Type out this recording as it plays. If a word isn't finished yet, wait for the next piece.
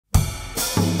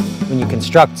When you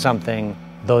construct something,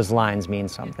 those lines mean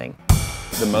something.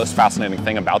 The most fascinating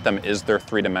thing about them is their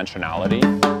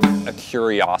three-dimensionality, a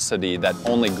curiosity that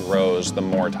only grows the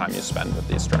more time you spend with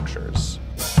these structures.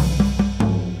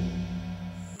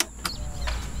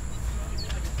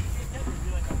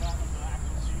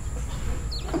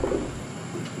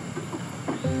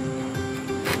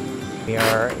 We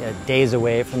are days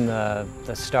away from the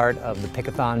start of the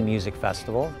Pickathon Music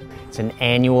Festival. It's an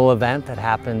annual event that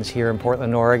happens here in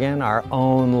Portland, Oregon, our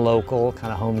own local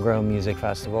kind of homegrown music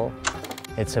festival.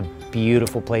 It's a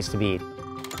beautiful place to be.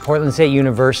 Portland State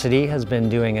University has been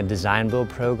doing a design build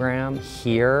program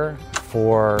here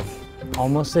for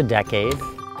almost a decade.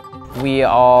 We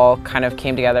all kind of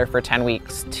came together for 10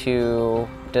 weeks to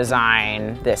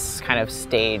design this kind of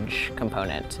stage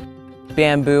component.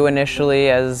 Bamboo initially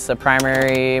as a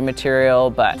primary material,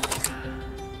 but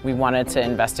we wanted to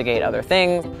investigate other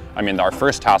things. I mean, our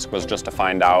first task was just to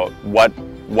find out what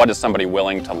is somebody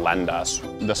willing to lend us.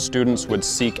 The students would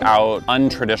seek out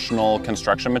untraditional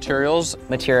construction materials.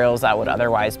 Materials that would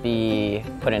otherwise be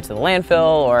put into the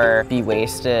landfill or be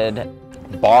wasted.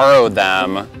 Borrow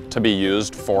them to be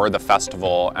used for the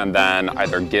festival and then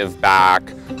either give back,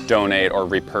 donate, or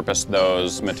repurpose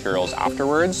those materials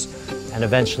afterwards. And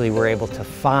eventually we're able to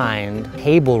find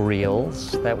table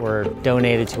reels that were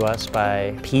donated to us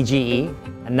by PGE.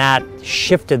 And that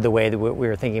shifted the way that we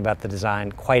were thinking about the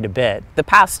design quite a bit. The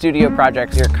past studio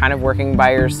projects, you're kind of working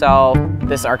by yourself.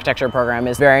 This architecture program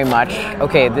is very much,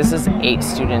 okay, this is 8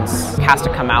 students, has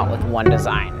to come out with one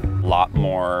design. A lot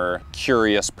more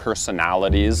curious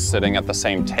personalities sitting at the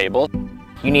same table.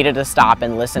 You needed to stop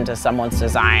and listen to someone's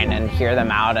design and hear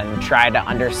them out and try to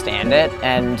understand it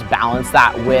and balance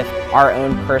that with our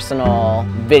own personal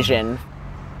vision.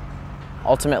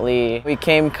 Ultimately, we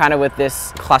came kind of with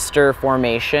this cluster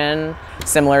formation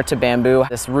similar to bamboo,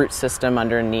 this root system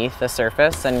underneath the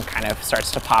surface and kind of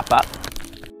starts to pop up.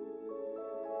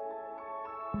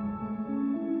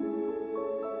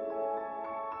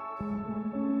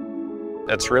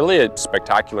 It's really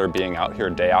spectacular being out here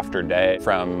day after day,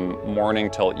 from morning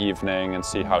till evening, and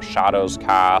see how shadows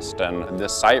cast, and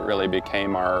this site really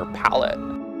became our palette.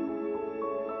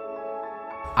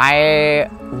 I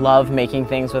love making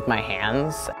things with my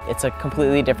hands. It's a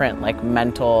completely different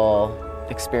mental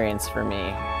experience for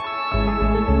me.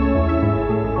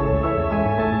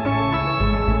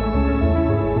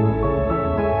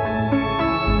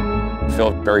 I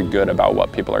feel very good about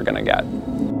what people are going to get.